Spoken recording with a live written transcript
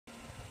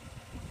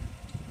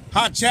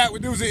Hi,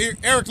 Chadwick. This is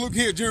Eric Luke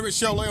here at Chadwick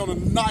Chevrolet on a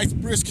nice,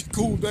 brisk,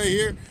 cool day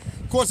here.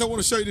 Of course, I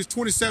want to show you this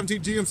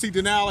 2017 GMC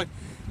Denali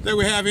that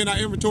we have in our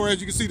inventory. As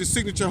you can see, the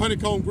signature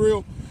honeycomb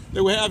grille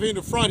that we have here in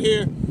the front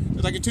here.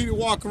 As I continue to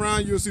walk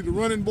around, you'll see the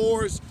running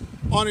boards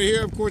on it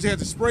here. Of course, it has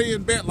the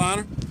spray-in bed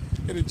liner.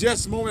 And in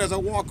just a moment, as I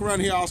walk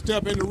around here, I'll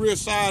step in the rear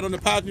side on the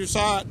passenger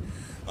side.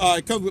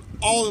 It comes with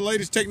all the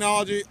latest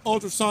technology,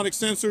 ultrasonic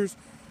sensors.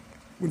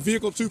 When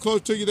vehicle too close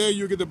to you there,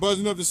 you'll get the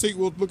buzzing of the seat.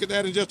 We'll look at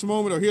that in just a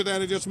moment, or hear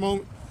that in just a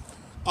moment.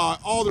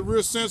 All the rear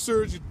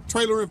sensors, your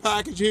trailer and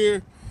package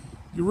here,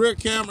 your rear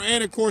camera,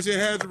 and of course it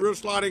has the rear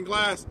sliding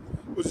glass,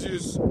 which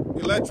is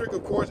electric,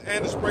 of course,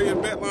 and the spray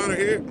and bed liner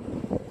here.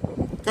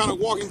 Kind of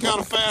walking kind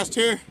of fast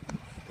here.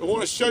 I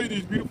want to show you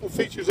these beautiful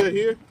features right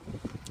here.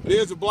 It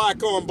is a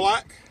black on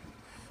black.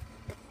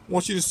 I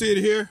want you to see it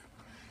here,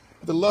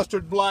 the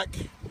lustered black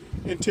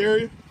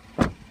interior.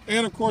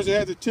 And of course it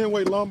has a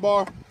 10-way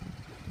lumbar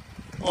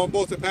on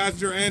both the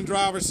passenger and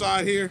driver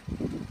side here.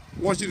 I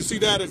want you to see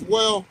that as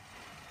well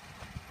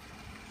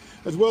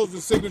as the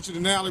signature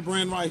Denali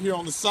brand right here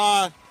on the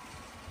side.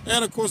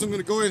 And of course I'm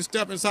going to go ahead and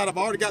step inside. I've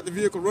already got the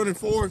vehicle running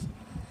for us,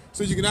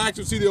 so you can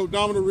actually see the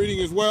odometer reading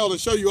as well, and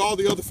show you all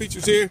the other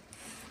features here.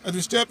 As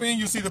we step in,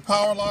 you see the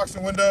power locks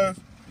and windows,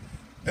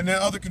 and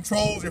then other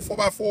controls. Your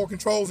 4x4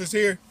 controls is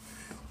here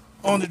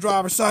on the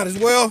driver's side as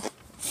well.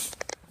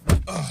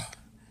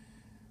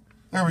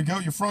 There we go.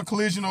 Your front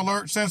collision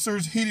alert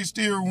sensors, heated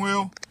steering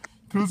wheel,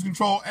 cruise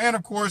control, and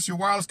of course your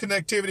wireless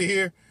connectivity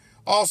here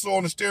also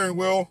on the steering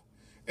wheel,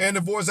 and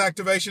the voice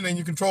activation and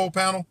your control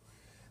panel.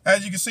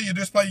 As you can see, your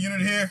display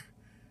unit here,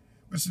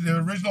 which is the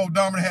original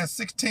odometer, has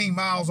 16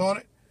 miles on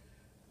it.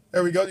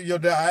 There we go, your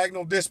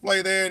diagonal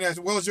display there, and as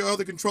well as your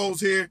other controls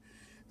here.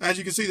 As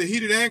you can see, the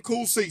heated and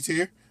cool seats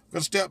here. I'm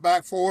going to step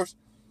back for us.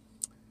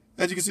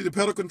 As you can see, the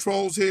pedal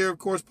controls here, of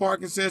course,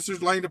 parking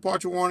sensors, lane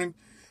departure warning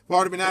have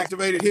already been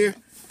activated here.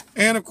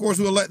 And of course,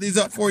 we'll let these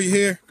up for you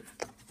here.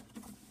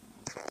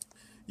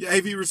 Your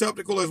AV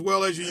receptacle as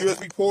well as your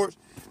USB ports.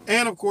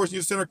 And of course, in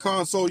your center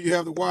console, you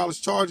have the wireless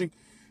charging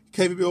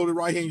capability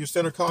right here in your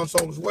center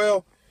console as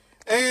well.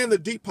 And the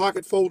deep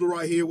pocket folder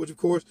right here, which of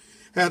course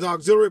has an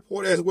auxiliary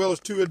port as well as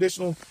 2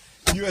 additional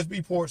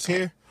USB ports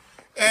here.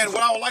 And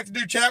what I would like to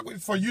do, Chadwick,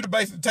 for you to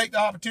basically take the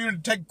opportunity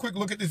to take a quick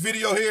look at this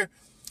video here,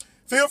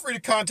 feel free to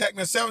contact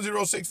me at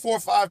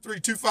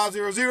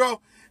 706-453-2500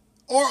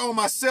 or on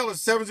my cell at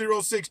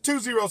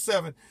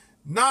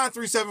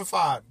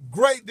 706-207-9375.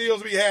 Great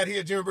deals to be had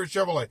here at Chadwick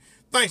Chevrolet.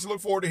 Thanks, and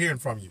look forward to hearing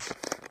from you.